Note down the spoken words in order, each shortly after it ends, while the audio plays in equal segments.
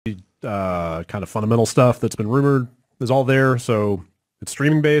kind of fundamental stuff that's been rumored is all there. So it's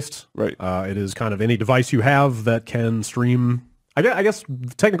streaming based. Right. It is kind of any device you have that can stream. I guess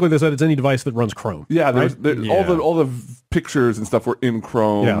technically they said it's any device that runs Chrome. Yeah, right? all the pictures and stuff were in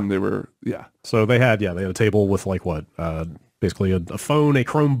Chrome. Yeah. They were So they had a table with like what basically a phone, a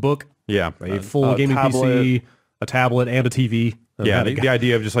Chromebook, a full gaming tablet. PC, a tablet, and a TV. And the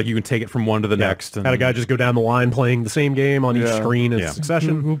idea of just like you can take it from one to the next. And had a guy just go down the line playing the same game on each screen in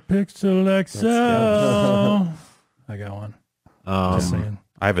succession. Google Pixel XL. I got one. Just saying.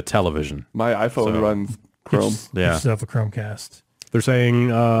 I have a television. My iPhone runs Chrome. Get yourself a Chromecast. They're saying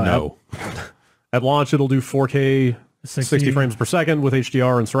no. At launch it'll do 4K 60 frames per second with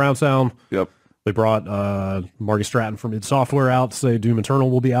HDR and surround sound. Yep. They brought Marty Stratton from id Software out to say Doom Eternal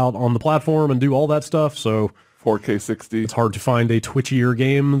will be out on the platform and do all that stuff. So 4K 60. It's hard to find a twitchier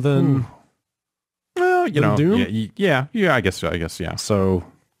game than well, Doom. Yeah, I guess, yeah. So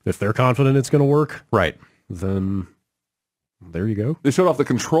if they're confident it's going to work, right, then there you go. They showed off the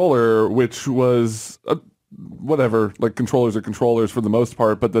controller, which was whatever, like controllers are controllers for the most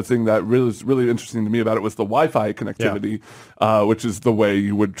part, but the thing that was really interesting to me about it was the Wi-Fi connectivity, which is the way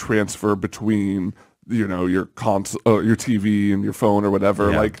you would transfer between your console, your TV and your phone or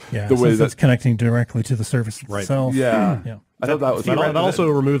whatever. The way that's connecting directly to the service itself. Yeah. I thought that was that also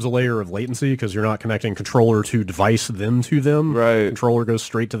removes a layer of latency because you're not connecting controller to device then to them. Right. Controller goes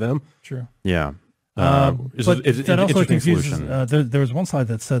straight to them. True. Yeah. But that also confuses. There was one slide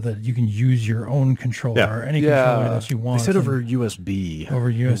that said that you can use your own controller or any controller that you want. They said over USB.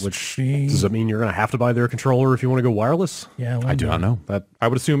 Over USB. Which, does that mean you're going to have to buy their controller if you want to go wireless? Yeah, I do not know. I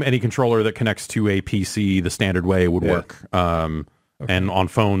would assume any controller that connects to a PC the standard way would work. And on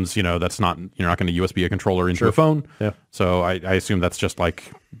phones, that's not, you're not going to USB a controller into a phone. Yeah. So I assume that's just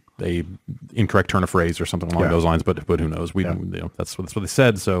like a incorrect turn of phrase or something along those lines, but who knows? That's what they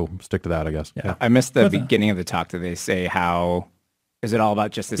said, so stick to that, I guess. I missed the beginning of the talk. Did they say how is it all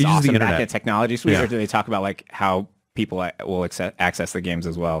about just this awesome backend technology suite, or do they talk about like how people will access the games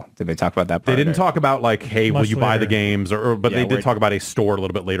as well? Did they talk about that part? They didn't talk about like, hey, will you buy the games, but they did talk about a store a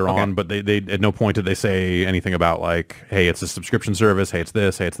little bit later on, but they at no point did they say anything about like, hey, it's a subscription service, hey, it's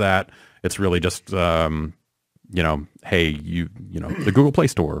this, hey, it's that. It's really just hey, the Google Play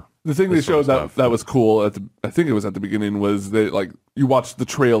Store. The thing they showed that was cool I think it was at the beginning was that like you watch the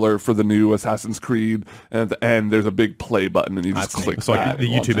trailer for the new Assassin's Creed and at the end there's a big play button and you just click. So like the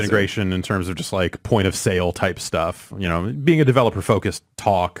YouTube integration in terms of just like point of sale type stuff. Being a developer focused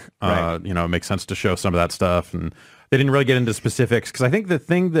talk, it makes sense to show some of that stuff. And they didn't really get into specifics because I think the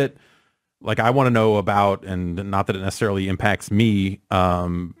thing that like I want to know about, and not that it necessarily impacts me,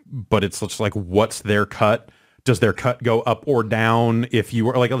 but it's just like what's their cut. Does their cut go up or down if you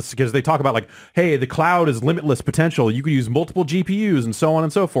were like, because they talk about like, hey, the cloud is limitless potential. You could use multiple GPUs and so on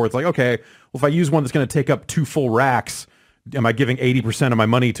and so forth. It's like, okay, well, if I use one that's going to take up 2 full racks, am I giving 80% of my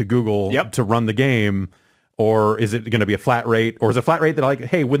money to Google to run the game? Or is it going to be a flat rate? Or is it a flat rate that like,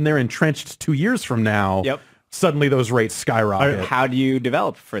 hey, when they're entrenched 2 years from now, suddenly those rates skyrocket? How do you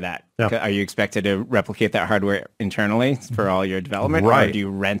develop for that? Are you expected to replicate that hardware internally for all your development? Right. Or do you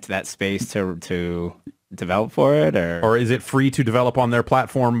rent that space to develop for it, or is it free to develop on their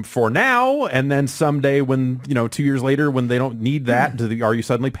platform for now, and then someday when 2 years later when they don't need that, are you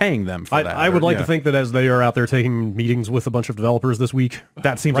suddenly paying them for that? I would like to think that as they are out there taking meetings with a bunch of developers this week,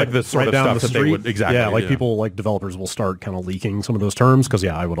 that seems like the sort of stuff that they would people like developers will start kind of leaking some of those terms because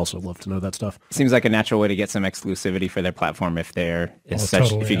I would also love to know that stuff. Seems like a natural way to get some exclusivity for their platform if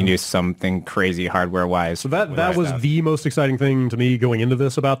if you can do something crazy hardware wise. So that was the most exciting thing to me going into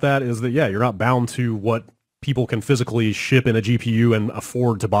this about that is that you're not bound to what people can physically ship in a GPU and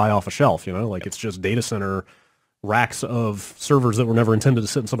afford to buy off a shelf, it's just data center racks of servers that were never intended to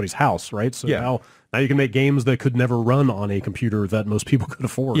sit in somebody's house, right? So now you can make games that could never run on a computer that most people could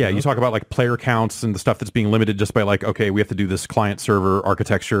afford. Yeah, you talk about like player counts and the stuff that's being limited just by like, okay, we have to do this client server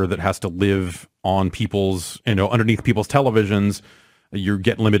architecture that has to live on people's, underneath people's televisions. You're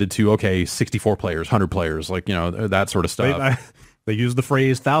getting limited to, 64 players, 100 players, like, that sort of stuff. They use the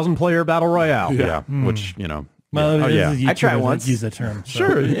phrase 1,000-player battle royale. Which, Well, I tried once. Use that term. So.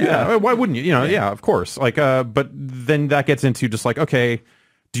 Sure, yeah. Why wouldn't you? Of course. Like, but then that gets into just like, okay,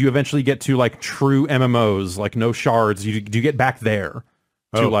 do you eventually get to like true MMOs, like no shards? Do you get back there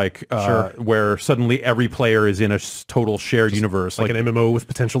to where suddenly every player is in a total shared universe, like an MMO with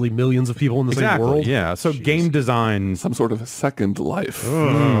potentially millions of people in the same world? Yeah. So game design, some sort of a second life,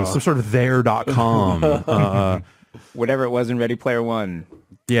 some sort of there.com. Whatever it was in Ready Player One.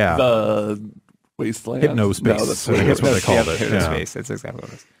 Yeah. The Wasteland. Hypnospace. No, that's I think that's what they called it. Hypnospace. That's exactly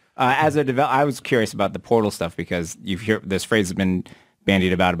what it is. As a developer, I was curious about the Portal stuff because you hear this phrase has been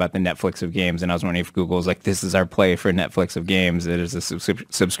bandied about the Netflix of games, and I was wondering if Google's like, this is our play for Netflix of games. It is a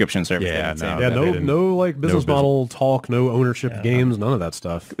subscription service. No like business model talk, no ownership of games, none of that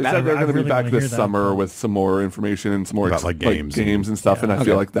stuff. They said they're going to be back this summer with some more information and some more about games and stuff, and I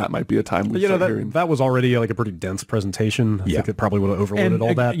feel like that might be a time we start hearing. That was already like a pretty dense presentation. I think it probably would have overloaded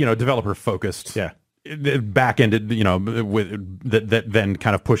all that. Developer focused. Yeah. Back-ended, with that then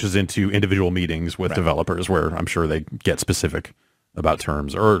kind of pushes into individual meetings with developers where I'm sure they get specific about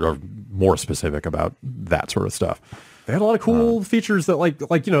terms or more specific about that sort of stuff. They had a lot of cool features that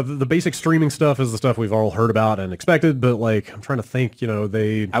the basic streaming stuff is the stuff we've all heard about and expected, but like I'm trying to think,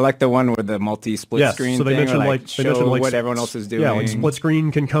 I like the one with the multi-split screen. So they mentioned what everyone else is doing. Yeah, like split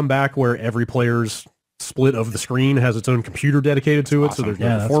screen can come back where every player's split of the screen has its own computer dedicated to it, so there's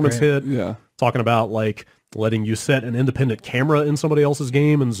no performance hit. Yeah. Talking about like letting you set an independent camera in somebody else's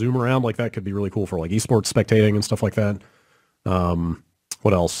game and zoom around, like that could be really cool for like esports spectating and stuff like that.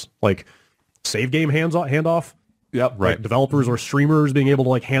 What else? Like save game handoff. Yep. Right. Like developers or streamers being able to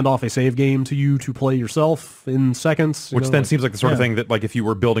like hand off a save game to you to play yourself in seconds. Which then seems like the sort of thing that like if you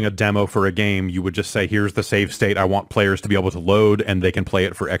were building a demo for a game, you would just say, here's the save state. I want players to be able to load and they can play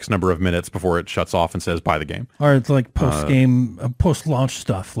it for X number of minutes before it shuts off and says, buy the game. Or it's like post-game, post-launch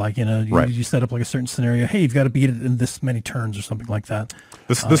stuff. Like, you set up like a certain scenario. Hey, you've got to beat it in this many turns or something like that.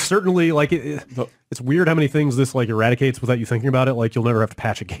 This certainly, like, it's weird how many things this like eradicates without you thinking about it. Like, you'll never have to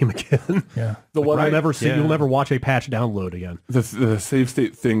patch a game again. Yeah. You'll never watch a patch download again. The save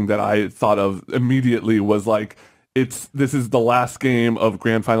state thing that I thought of immediately was like, this is the last game of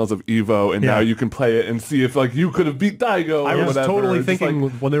Grand Finals of Evo, and now you can play it and see if like you could have beat Daigo. I was totally thinking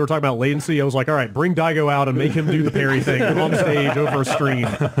when they were talking about latency, I was like, all right, bring Daigo out and make him do the parry thing on stage over a screen.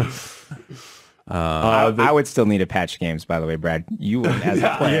 I would still need to patch games, by the way, Brad. You would, as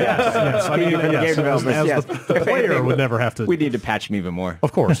a player. Yes. I mean, the player would never have to. We need to patch them even more.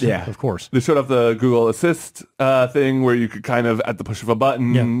 Of course. Yeah. Of course. They showed up the Google Assist thing where you could kind of, at the push of a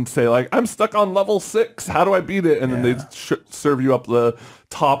button, say like, I'm stuck on level 6. How do I beat it? And then they serve you up the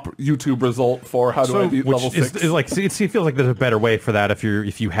top YouTube result for how do I beat level 6. It feels like there's a better way for that if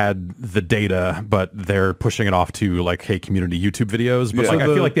you had the data, but they're pushing it off to like, hey, community YouTube videos. But I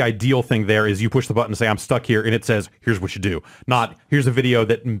feel like the ideal thing there is you push the button and say, I'm stuck here, and it says, here's what you do. Not, here's a video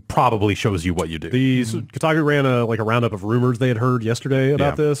that probably shows you what you do. Kotaku ran a roundup of rumors they had heard yesterday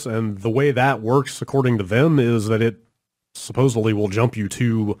about this, and the way that works, according to them, is that it supposedly will jump you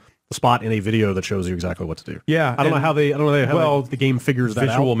to the spot in a video that shows you exactly what to do. Yeah, I don't know how the game figures that out.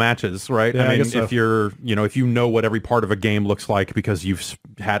 Visual matches, right? Yeah, I mean, if you're, if you know what every part of a game looks like because you've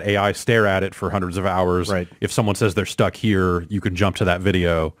had AI stare at it for hundreds of hours, right? If someone says they're stuck here, you can jump to that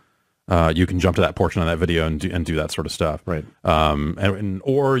video. You can jump to that portion of that video and do that sort of stuff, right?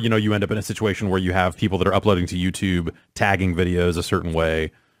 Or you end up in a situation where you have people that are uploading to YouTube tagging videos a certain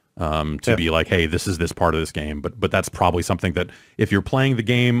way. To be like, hey, this is this part of this game, but that's probably something that if you're playing the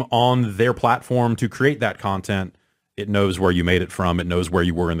game on their platform to create that content, it knows where you made it from, it knows where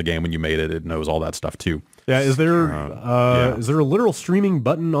you were in the game when you made it, it knows all that stuff too. Yeah, is there a literal streaming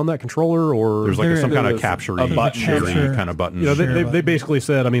button on that controller, or there's like some kind of capture kind of button? They basically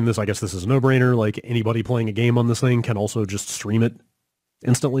said, I mean, I guess this is a no-brainer. Like anybody playing a game on this thing can also just stream it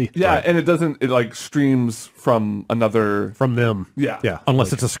instantly. Yeah, right. And it like streams from them. Yeah.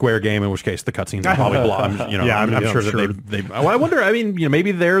 Unless it's a Square game, in which case the cutscenes are probably blocked. I'm sure that they I wonder, I mean,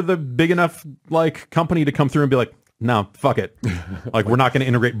 maybe they're the big enough like company to come through and be like, no, fuck it. Like, we're not going to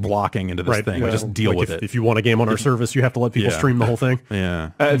integrate blocking into this thing. We just deal with it. If you want a game on our service, you have to let people stream the whole thing. Yeah.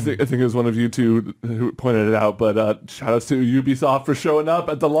 I think it was one of you two who pointed it out, but shout outs to Ubisoft for showing up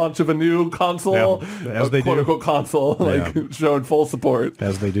at the launch of a new console, as they quote unquote console, showing full support.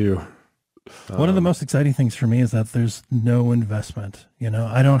 As they do. One of the most exciting things for me is that there's no investment.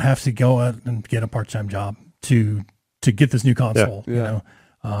 I don't have to go out and get a part-time job to get this new console.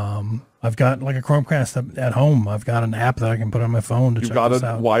 I've got like a Chromecast at home. I've got an app that I can put on my phone to check this out. You've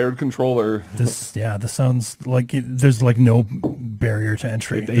got a wired controller. This sounds like there's like no barrier to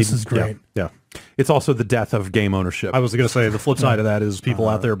entry. This is great. Yeah. It's also the death of game ownership. I was going to say the flip side of that is people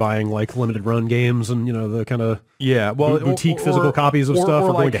out there buying like limited run games and the kind of boutique physical copies of stuff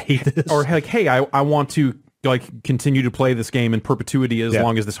are going to hate this. Or like, hey, I want to like continue to play this game in perpetuity as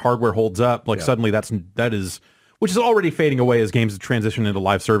long as this hardware holds up. Like suddenly that is. Which is already fading away as games transition into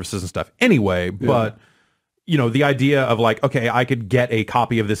live services and stuff anyway. But, the idea of like, okay, I could get a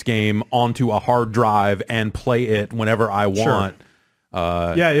copy of this game onto a hard drive and play it whenever I want.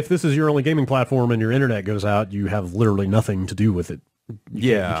 If this is your only gaming platform and your internet goes out, you have literally nothing to do with it.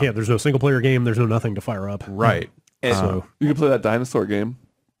 You can't. There's no single player game. There's no nothing to fire up. Right. So you can play that dinosaur game.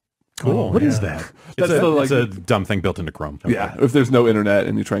 Cool. What is that? It's a dumb thing built into Chrome. Yeah, if there's no internet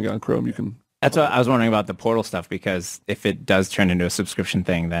and you try and get on Chrome, you can. That's what I was wondering about the portal stuff, because if it does turn into a subscription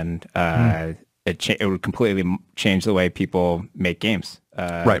thing, then it would completely change the way people make games.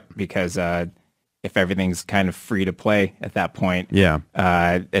 Right. Because if everything's kind of free to play at that point,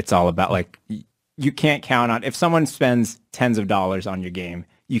 it's all about like you can't count on if someone spends tens of dollars on your game,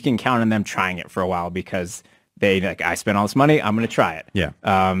 you can count on them trying it for a while because they like, I spent all this money, I'm going to try it. Yeah.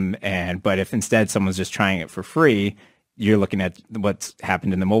 But if instead someone's just trying it for free, you're looking at what's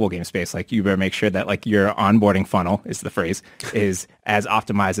happened in the mobile game space. Like you better make sure that like your onboarding funnel is the phrase is as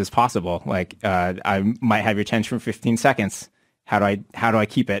optimized as possible. Like I might have your attention for 15 seconds. How do I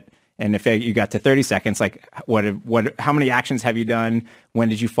keep it? And if you got to 30 seconds, like how many actions have you done? When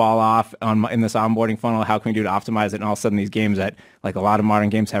did you fall off in this onboarding funnel? How can we do to optimize it? And all of a sudden these games that like a lot of modern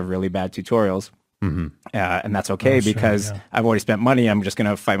games have really bad tutorials. Mm-hmm. And that's okay because I've already spent money. I'm just going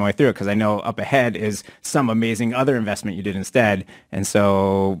to fight my way through it because I know up ahead is some amazing other investment you did instead. And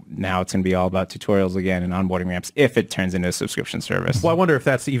so now it's going to be all about tutorials again and onboarding ramps if it turns into a subscription service. Well, I wonder if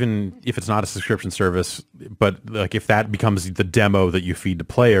that's even if it's not a subscription service, but like if that becomes the demo that you feed to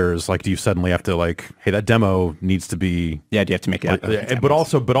players, like do you suddenly have to like, hey, that demo needs to be do you have to make it? But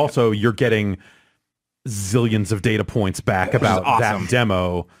also you're getting zillions of data points back about that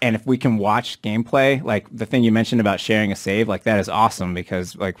demo. And if we can watch gameplay, like the thing you mentioned about sharing a save, like that is awesome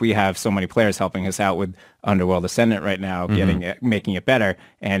because like we have so many players helping us out with Underworld Ascendant right now, making it better.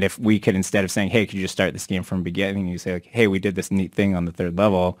 And if we could, instead of saying, hey, could you just start this game from the beginning, you say like, hey, we did this neat thing on the 3rd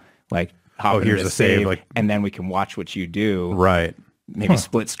level, like here's the save, like, and then we can watch what you do. Right. Maybe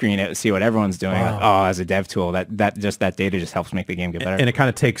split screen it, see what everyone's doing. Wow. As a dev tool, that data just helps make the game get better. And it kind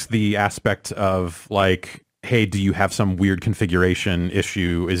of takes the aspect of like, hey, do you have some weird configuration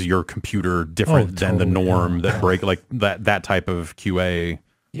issue? Is your computer different than the norm that break like that type of QA?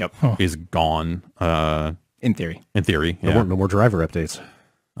 Yep, is gone. In theory, no more driver updates.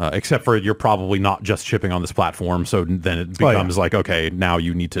 Except for you're probably not just shipping on this platform, so then it becomes like, okay, now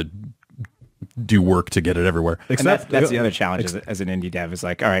you need to do work to get it everywhere. And that's the other challenge as an indie dev is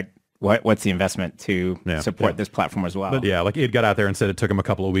like, all right, what's the investment to support this platform as well? But like id got out there and said it took them a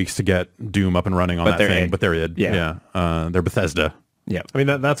couple of weeks to get Doom up and running on that thing, but they're id. They're Bethesda. Yeah, I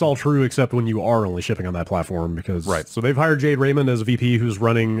mean that's all true except when you are only shipping on that platform because so they've hired Jade Raymond as a VP who's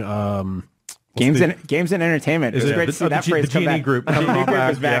running games and entertainment. It's great to see that phrase come back. Group.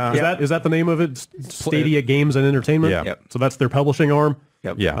 Is back. Is that the name of it? Stadia Games and Entertainment. Yeah. So that's their publishing arm.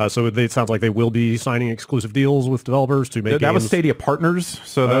 Yep. Yeah. So it sounds like they will be signing exclusive deals with developers to make games. That was Stadia Partners.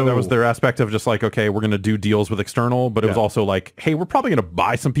 So that was their aspect of just like, okay, we're going to do deals with external, but it was also like, hey, we're probably going to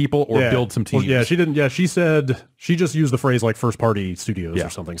buy some people or build some teams. Well, she didn't. Yeah, she said she just used the phrase like first party studios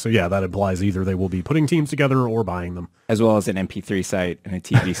or something. So that implies either they will be putting teams together or buying them. As well as an MP3 site and a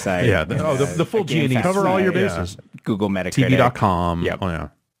TV site. The full G&E. Cover all your bases. Google Metacritic. TV.com. Yep. Oh, yeah.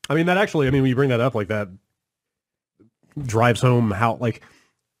 I mean, when you bring that up, like that drives home how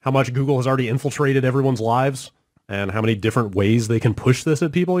much Google has already infiltrated everyone's lives and how many different ways they can push this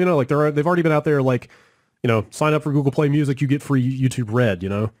at people. Like they've already been out there, like, sign up for Google Play Music, you get free YouTube Red.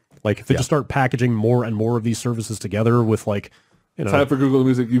 Like if they just start packaging more and more of these services together with like, sign up for Google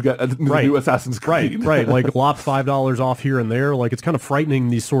Music, you get a new Assassin's Creed. Right. Like lop $5 off here and there. Like it's kind of frightening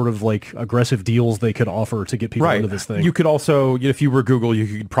these sort of like aggressive deals they could offer to get people into this thing. You could also, if you were Google,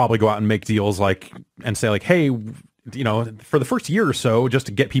 you could probably go out and make deals like and say like, hey, for the first year or so, just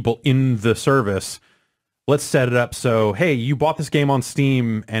to get people in the service, let's set it up so, hey, you bought this game on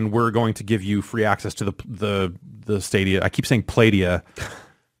Steam, and we're going to give you free access to the Stadia. I keep saying Pladia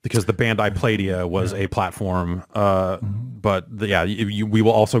because the Bandai Pladia was a platform, but we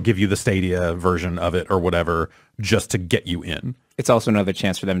will also give you the Stadia version of it or whatever just to get you in. It's also another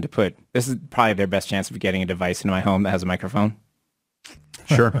chance for them to put. This is probably their best chance of getting a device into my home that has a microphone.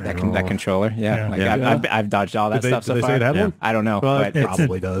 Sure. That controller. I've dodged all that stuff so far. Did they say it had one? I don't know. Well, but it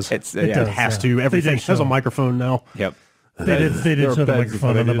probably does. It has to. Everything has a microphone now. Yep. They did show the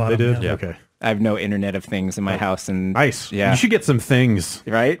microphone on the bottom. They did? Yeah. Okay. I have no Internet of Things in my house. And nice. Yeah. You should get some things.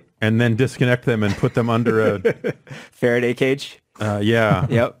 Right? And then disconnect them and put them under a... Faraday cage? Yeah.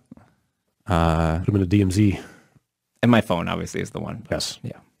 Yep. Put them in a DMZ. And my phone, obviously, is the one. Yes.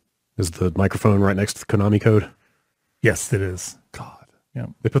 Yeah. Is the microphone right next to the Konami code? Yes, it is. God. Yeah.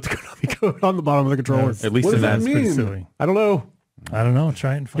 They put the Konami code on the bottom of the controller. At least in that. Pretty silly. I don't know.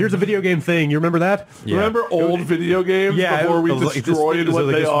 Try and find Here's a video game thing. You remember that? Remember old video games before we destroyed what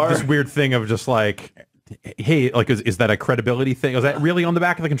they are? This weird thing of just like, hey, like, is that a credibility thing? Was that really on the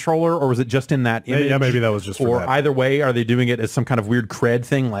back of the controller, or was it just in that image? Yeah, maybe that was just for Or that. either way, are they doing it as some kind of weird cred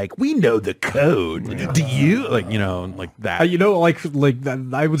thing? Like, we know the code. Do you? Like, like that.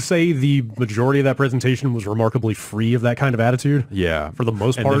 I would say the majority of that presentation was remarkably free of that kind of attitude. Yeah. For the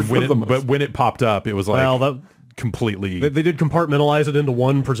most And part. then but when it popped up, it was like completely... They did compartmentalize it into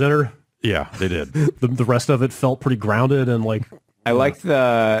one presenter. Yeah, they did. The rest of it felt pretty grounded and like... I liked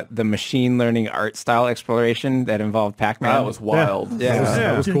the machine learning art style exploration that involved Pac-Man. That was wild. Yeah.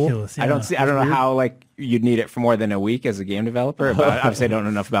 That was cool. Ridiculous, yeah. I don't know how like you'd need it for more than a week as a game developer, but obviously I don't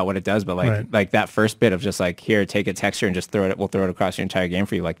know enough about what it does, but like that first bit of just like, here, take a texture and just we'll throw it across your entire game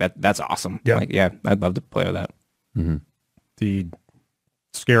for you. Like that's awesome. Yeah. Like, yeah, I'd love to play with that. Mm-hmm. The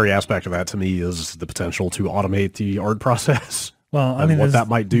scary aspect of that to me is the potential to automate the art process. Well, I mean, what that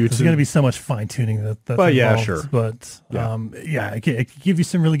might do there's to... going to be so much fine tuning that's yeah, involved, sure. But it can give you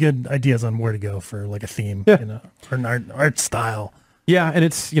some really good ideas on where to go for like a theme, or an art style. Yeah, and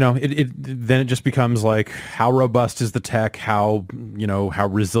it's, then it just becomes like, how robust is the tech? How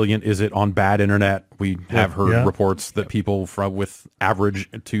resilient is it on bad internet? We have heard reports that people with average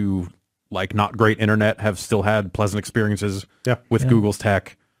to like not great internet have still had pleasant experiences with Google's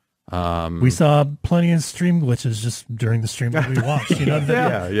tech. We saw plenty of stream glitches just during the stream that we watched.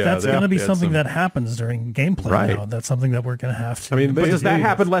 That's going to be something that happens during gameplay now. That's something that we're going to have to. I mean, but does that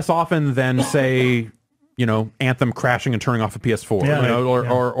happen less often than, say, Anthem crashing and turning off a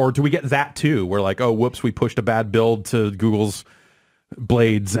PS4? Or do we get that too? Where like, oh, whoops, we pushed a bad build to Google's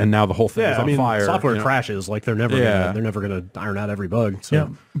Blades and now the whole thing is on fire. Software crashes. Like they're never gonna iron out every bug. So. Yeah.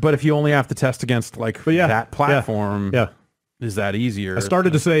 But if you only have to test against like that platform. Is that easier? I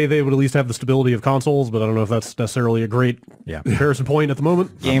started to say they would at least have the stability of consoles, but I don't know if that's necessarily a great comparison point at the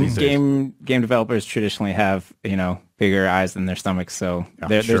moment. Game developers traditionally have bigger eyes than their stomachs, so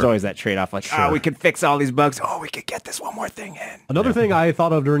there's always that trade-off. Like, we could fix all these bugs. Oh, we could get this one more thing in. Another thing I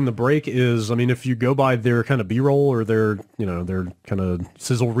thought of during the break is, I mean, if you go by their kind of B-roll or their kind of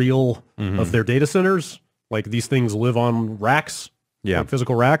sizzle reel of their data centers, like these things live on racks, like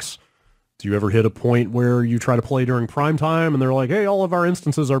physical racks. Do you ever hit a point where you try to play during prime time and they're like, hey, all of our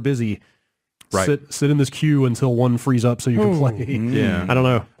instances are busy. Right. Sit in this queue until one frees up so you can play. Yeah. I don't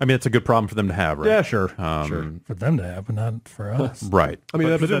know. I mean, it's a good problem for them to have, right? Yeah, sure. Sure. For them to have, but not for us. Right. I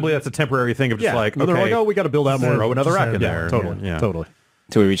mean, presumably that's a temporary thing of just like, they're like, oh, we got to build out more. Throw another rack in there. Totally.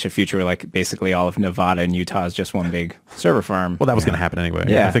 Until we reach a future where like basically all of Nevada and Utah is just one big server farm. Well, that was going to happen anyway.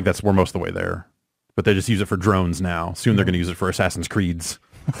 Yeah. I think we're most of the way there. But they just use it for drones now. Soon they're going to use it for Assassin's Creeds.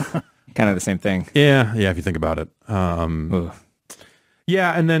 Kind of the same thing. Yeah, if you think about it.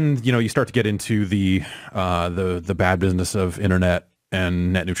 Yeah, and then you start to get into the bad business of internet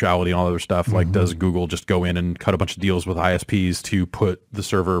and net neutrality and all other stuff. Like, does Google just go in and cut a bunch of deals with ISPs to put the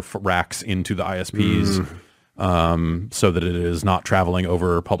server racks into the ISPs so that it is not traveling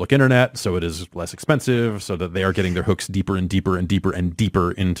over public internet, so it is less expensive, so that they are getting their hooks deeper and deeper and deeper and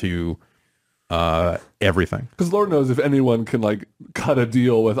deeper into everything. Because Lord knows if anyone can like cut a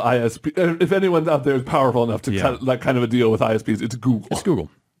deal with ISP, if anyone out there is powerful enough to cut that kind of a deal with ISPs, it's Google. It's Google.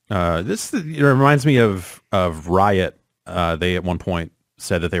 It reminds me of Riot. They at one point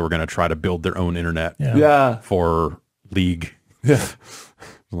said that they were going to try to build their own internet for League. Yeah.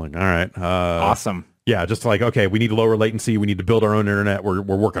 I'm like, all right. Awesome. Yeah, just like, okay, we need lower latency. We need to build our own internet. We're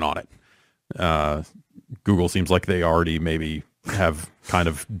working on it. Google seems like they already maybe have kind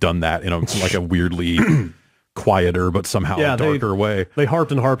of done that in a weirdly quieter but somehow darker way. They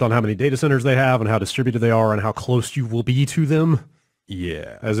harped on how many data centers they have and how distributed they are and how close you will be to them.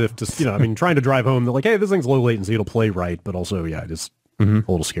 Yeah. As if just, trying to drive home, they're like, hey, this thing's low latency, it'll play right, but also, just a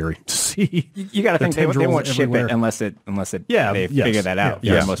little scary to see. You got to think they won't ship it unless they figure that out.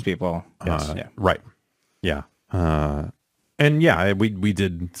 Yeah. Most people. Right. Yeah. And we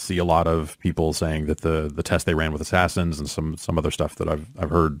did see a lot of people saying that the test they ran with Assassins and some other stuff that I've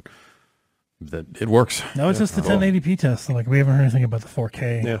heard that it works. No, it's just the 1080p test. Like, we haven't heard anything about the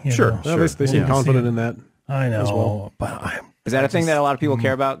 4K. Yeah, sure. They seem confident in that. I know. As well. But is that a thing that a lot of people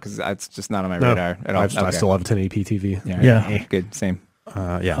care about? Because it's just not on my radar at all. I still have a 1080p TV. Yeah. Good. Same.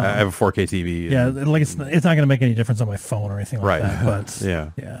 I have a 4K TV. Yeah, like it's not going to make any difference on my phone or anything like that. But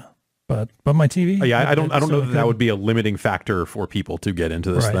yeah. But my TV. I don't know that would be a limiting factor for people to get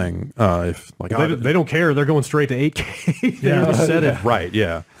into this thing. If like they don't care, they're going straight to 8K. They already said it. Right.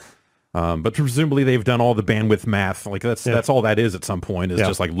 Yeah. But presumably they've done all the bandwidth math. Like that's all that is at some point is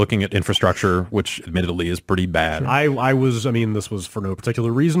just like looking at infrastructure, which admittedly is pretty bad. This was for no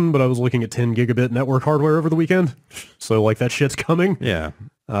particular reason, but I was looking at 10 gigabit network hardware over the weekend. So like that shit's coming. Yeah.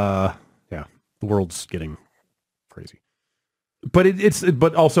 The world's getting crazy. But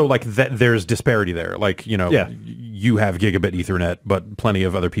but also like that there's disparity there. Like, you know, you have gigabit Ethernet, but plenty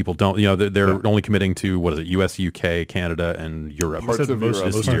of other people don't. You know, they're only committing to, what is it, US, UK, Canada, and Europe. Parts of most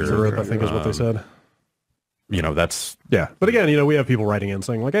Europe. of Europe, I think is what they said. You know, that's... Yeah. But again, you know, we have people writing in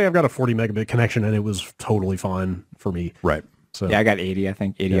saying like, hey, I've got a 40 megabit connection and it was totally fine for me. Right. So yeah, I got 80, I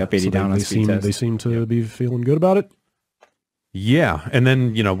think. 80 up, 80 down on speed test. They seem to be feeling good about it. Yeah. And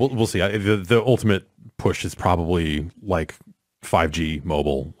then, you know, we'll see. The ultimate push is probably like 5G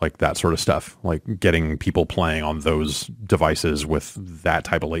mobile, like that sort of stuff, like getting people playing on those devices with that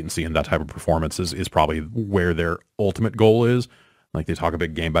type of latency and that type of performance is probably where their ultimate goal is. Like they talk a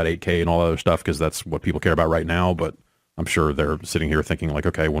big game about 8K and all that other stuff because that's what people care about right now. But I'm sure they're sitting here thinking like,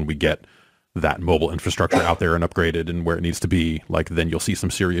 okay, when we get that mobile infrastructure out there and upgraded and where it needs to be, like then you'll see some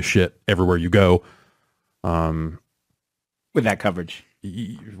serious shit everywhere you go. With that coverage.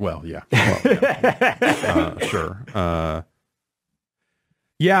 Well, yeah. Sure.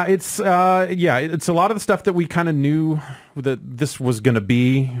 Yeah, it's a lot of the stuff that we kind of knew that this was going to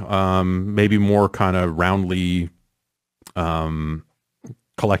be, maybe more kind of roundly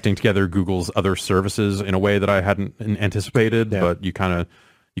collecting together Google's other services in a way that I hadn't anticipated. Yeah. But you kind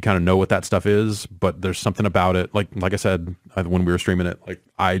of know what that stuff is. But there's something about it, like I said when we were streaming it, like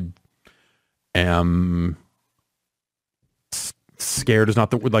I am scared is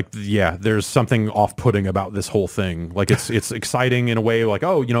not the word. Like, yeah, there's something off-putting about this whole thing. Like it's exciting in a way, like,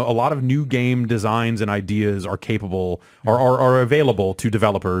 oh, you know, a lot of new game designs and ideas are capable are available to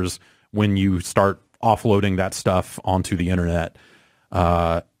developers when you start offloading that stuff onto the internet,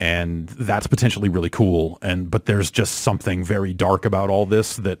 and that's potentially really cool. But there's just something very dark about all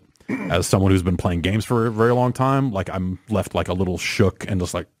this that, as someone who's been playing games for a very long time, like I'm left like a little shook and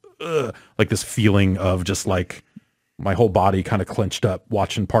just like, ugh, like this feeling of just like my whole body kind of clenched up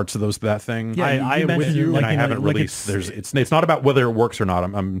watching parts of that thing. Yeah, I am with you, and I haven't released. It's not about whether it works or not.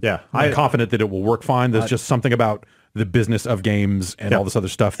 I'm confident that it will work fine. There's just something about the business of games and all this other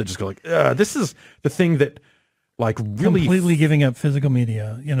stuff that just go like, this is the thing that like really completely giving up physical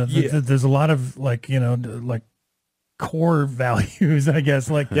media. You know, there's a lot of like, you know, like core values, I guess.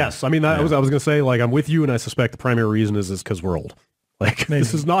 Like, yes, I mean, I was going to say, like, I'm with you, and I suspect the primary reason is because we're old. Like,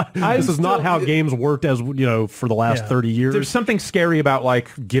 this is not how games worked, as you know, for the last 30 years. There's something scary about like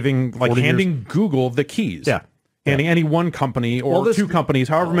handing Google the keys. Yeah. Handing any one company or two companies,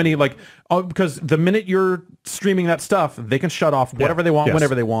 however many, like, because the minute you're streaming that stuff, they can shut off whatever they want,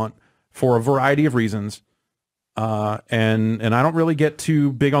 whenever they want, for a variety of reasons. And I don't really get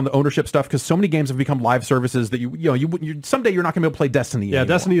too big on the ownership stuff because so many games have become live services that you someday you're not going to be able to play Destiny. Yeah, anymore.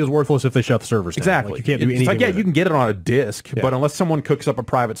 Destiny is worthless if they shut the servers down. Exactly. Like, you can't do anything. It's like, you can get it on a disc, but unless someone cooks up a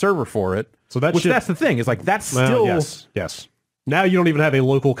private server for it, that's the thing. Is like that's still yes. Now you don't even have a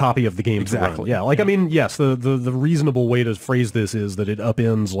local copy of the game. Exactly. Yeah. Like I mean, yes. The reasonable way to phrase this is that it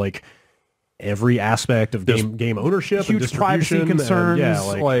upends like every aspect of game ownership, huge and privacy concerns.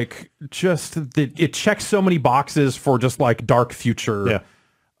 Like just it checks so many boxes for just like dark future.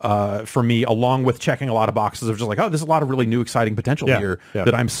 For me, along with checking a lot of boxes of just like, oh, there's a lot of really new, exciting potential here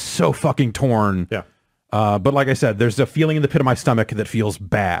that I'm so fucking torn. Yeah. But like I said, there's a feeling in the pit of my stomach that feels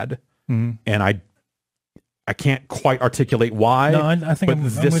bad, and I can't quite articulate why. No, I think I'm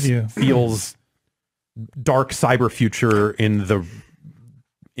with you. Feels dark cyber future in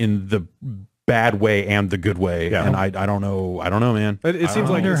the bad way and the good way, and I don't know, man. It seems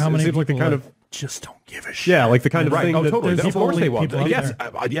like the kind of just don't give a shit. Yeah, like the kind of thing that totally. Of course they won't. Yes,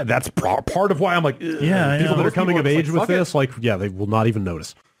 that's part of why I'm like, people that are coming of age with this, like, they will not even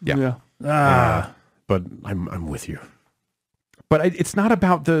notice. Yeah. But I'm with you. But it's not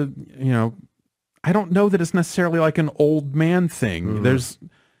about the, you know, I don't know that it's necessarily like an old man thing. There's,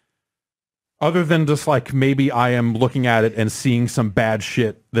 other than just like maybe I am looking at it and seeing some bad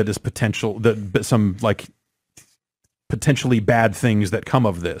shit that is some like potentially bad things that come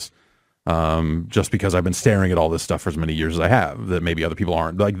of this. Just because I've been staring at all this stuff for as many years as I have, that maybe other people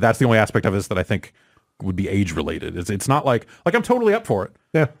aren't. Like that's the only aspect of this that I think would be age related. It's not like I'm totally up for it.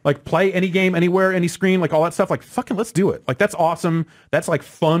 Yeah. Like play any game, anywhere, any screen, like all that stuff. Like fucking let's do it. Like that's awesome. That's like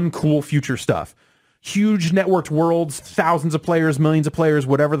fun, cool future stuff. Huge networked worlds, thousands of players, millions of players,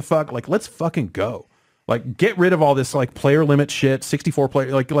 whatever the fuck. Like let's fucking go. Like get rid of all this like player limit shit, 64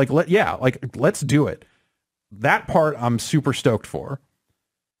 player. Let's do it. That part I'm super stoked for.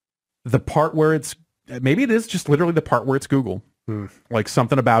 The part where maybe it is just literally the part where it's Google. Like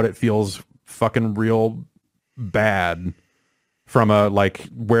something about it feels fucking real bad from a like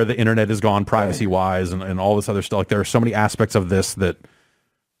where the internet has gone privacy wise and all this other stuff. Like there are so many aspects of this that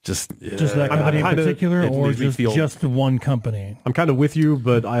Just that company in particular, or just one company? I'm kind of with you,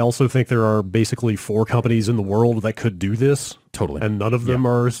 but I also think there are basically 4 companies in the world that could do this. Totally. And none of them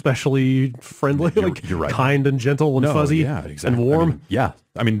are especially friendly, You're right. Kind and gentle and fuzzy and warm.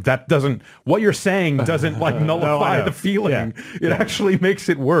 I mean, that doesn't, what you're saying doesn't like nullify the feeling. Yeah. It actually makes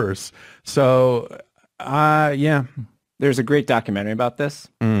it worse. So, yeah. There's a great documentary about this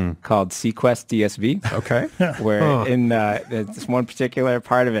called Sequest DSV. Okay. Where in this one particular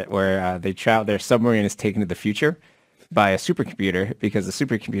part of it where their submarine is taken to the future by a supercomputer because the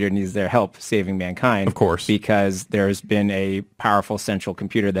supercomputer needs their help saving mankind. Of course. Because there's been a powerful central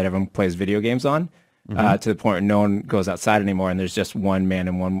computer that everyone plays video games on to the point where no one goes outside anymore, and there's just one man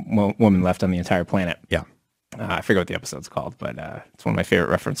and one woman left on the entire planet. Yeah. I forget what the episode's called, but it's one of my favorite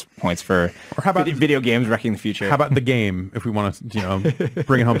reference points for how about video games wrecking the future. How about the game? If we want to,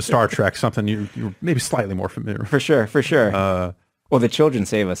 bring it home to Star Trek, something you're maybe slightly more familiar with. For sure. Well, the children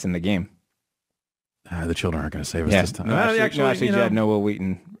save us in the game. The children aren't going to save us this time. No, actually, Jed, no Will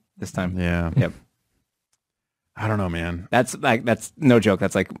Wheaton this time. Yeah. Yep. I don't know, man. That's no joke.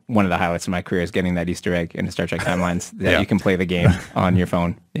 That's like one of the highlights of my career is getting that Easter egg in the Star Trek timelines that you can play the game on your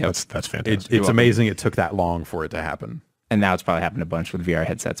phone. Yep. That's fantastic. It's amazing it took that long for it to happen. And now it's probably happened a bunch with VR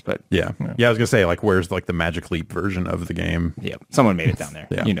headsets, but yeah. I was gonna say, like, where's like the Magic Leap version of the game? Yeah, someone made it down there.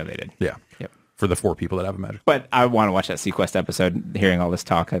 They did. Yeah. Yep. For the 4 people that have a Magic. But I want to watch that Sequest episode. Hearing all this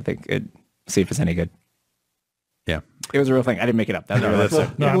talk, I think see if it's any good. Yeah. It was a real thing. I didn't make it up. That was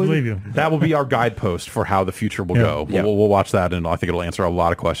I believe you. That will be our guidepost for how the future will go. Yeah. We'll watch that, and I think it'll answer a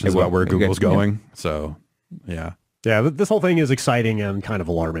lot of questions about where Google's going. Yeah. So, yeah. Yeah, this whole thing is exciting and kind of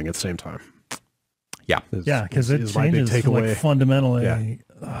alarming at the same time. Yeah. Because it is my big changes takeaway. like fundamentally. Yeah.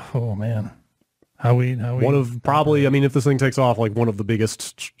 Oh man, how we one of probably. I mean, if this thing takes off, like one of the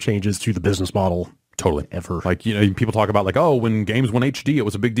biggest changes to the business model. Totally. Ever. Like, people talk about like, oh, when games went HD, it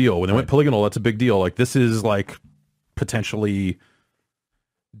was a big deal. When they went polygonal, that's a big deal. Like, this is like potentially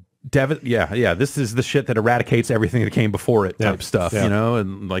this is the shit that eradicates everything that came before it type stuff,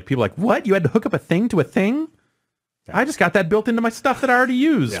 and like people are like, what? You had to hook up a thing to a thing? Yeah. I just got that built into my stuff that I already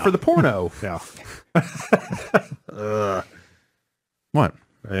use for the porno. Yeah. What?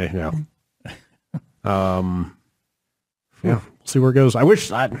 Yeah. We'll see where it goes. I wish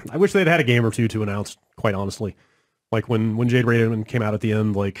they'd had a game or two to announce, quite honestly. Like when Jade Raymond came out at the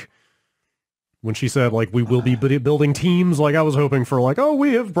end, like when she said like we will be building teams, like I was hoping for like, oh,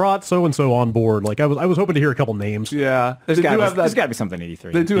 we have brought so and so on board. Like I was hoping to hear a couple names. Yeah, there's got to be something in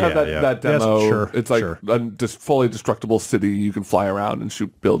E3. They do have that demo. Yes, sure, it's like a just fully destructible city you can fly around and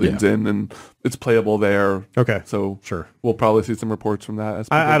shoot buildings in, and it's playable there. Okay, so sure, we'll probably see some reports from that.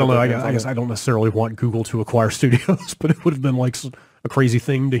 I don't know. I guess I don't necessarily want Google to acquire studios, but it would have been like a crazy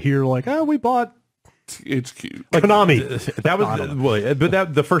thing to hear. Like, oh, we bought HQ. Like Konami. That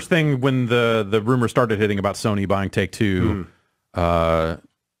was the first thing when the rumor started hitting about Sony buying Take-Two, and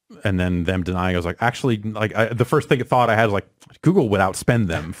then them denying. I was like, actually, like the first thought I had was like, Google would outspend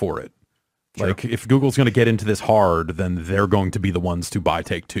them for it. Sure. Like if Google's going to get into this hard, then they're going to be the ones to buy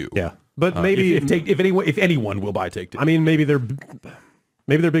Take-Two. Yeah, but maybe if anyone will buy Take-Two. I mean, maybe they're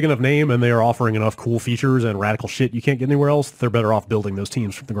big enough name and they are offering enough cool features and radical shit you can't get anywhere else. They're better off building those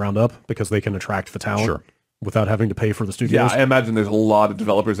teams from the ground up because they can attract the talent without having to pay for the studios. Yeah, I imagine there's a lot of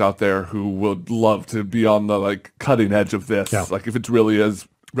developers out there who would love to be on the like cutting edge of this. Yeah. Like if it's really as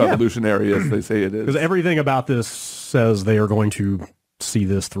revolutionary as they say it is. Because everything about this says they are going to see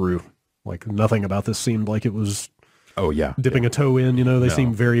this through. Like nothing about this seemed like it was dipping a toe in. They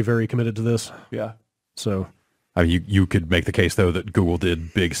seem very, very committed to this. Yeah. So I mean, you could make the case, though, that Google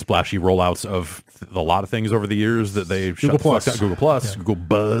did big splashy rollouts of a lot of things over the years that they Google Plus. Google Plus, Google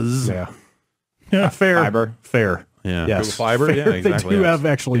Buzz. Yeah, fair. Fiber. Fair. Yeah. Yes. Google Fiber. Fair. Yeah, exactly. They do have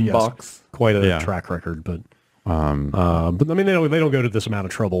actually quite a Yeah. track record, but I mean, they don't go to this amount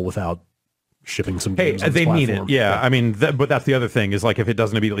of trouble without shipping some games. They need it. Yeah. I mean, but that's the other thing is like if it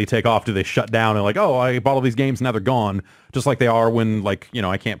doesn't immediately take off, do they shut down and like, oh, I bought all these games, now they're gone, just like they are when like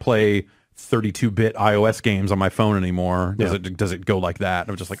I can't play 32-bit iOS games on my phone anymore. Does it go like that?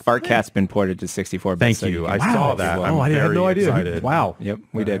 I'm just like, Fartcat's been ported to 64-bit. Thank you. I saw that. I had no idea. Excited. Wow. Yep,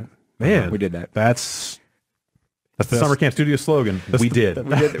 we did. Man, we did that. That's the Summer Camp Studio slogan. We did that.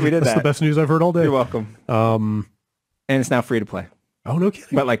 That's the best news I've heard all day. You're welcome. And it's now free to play. Oh, no kidding.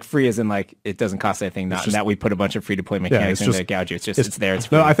 But like free as in like it doesn't cost anything. Not that we put a bunch of free to play mechanics in to gouge you. It's just it's there. It's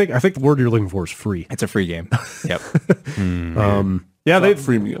free. No, I think the word you're looking for is free. It's a free game. Yep. They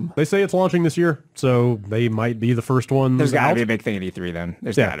freemium. They say it's launching this year, so they might be the first one. There's got to be a big thing at E3 then.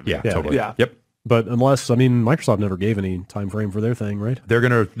 There's got to be. Yeah, totally. Yeah. Yep. But Microsoft never gave any time frame for their thing, right? They're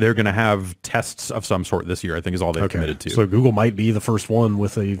gonna have tests of some sort this year, I think is all they've committed to. So Google might be the first one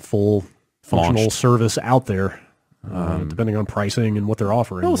with a full functional service out there, depending on pricing and what they're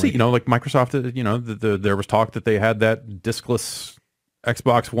offering. We'll see. Like Microsoft, there was talk that they had that diskless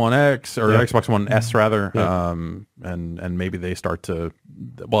Xbox One X or Xbox One S rather, and maybe they start to,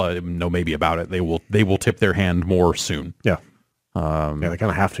 no, maybe about it. They will tip their hand more soon. Yeah, they kind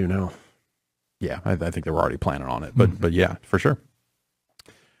of have to now. Yeah, I think they were already planning on it, but yeah, for sure.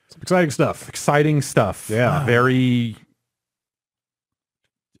 Some exciting stuff. Exciting stuff. Yeah, very.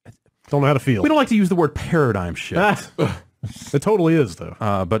 Don't know how to feel. We don't like to use the word paradigm shift. It totally is, though.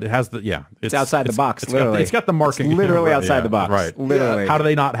 But it has it's outside the box. Literally, it's got the marking. It's literally outside the box. Right. Literally. How do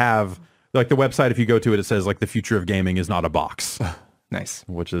they not have the website? If you go to it, it says the future of gaming is not a box. Nice.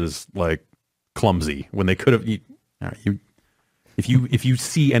 Which is clumsy when they could have. If you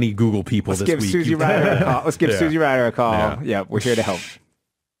see any Google people Let's this give week, Susie Ryder a call. Let's give Susie Ryder a call. Yeah, we're here to help.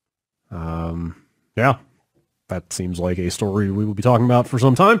 Yeah, that seems like a story we will be talking about for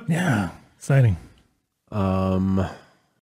some time. Yeah, exciting.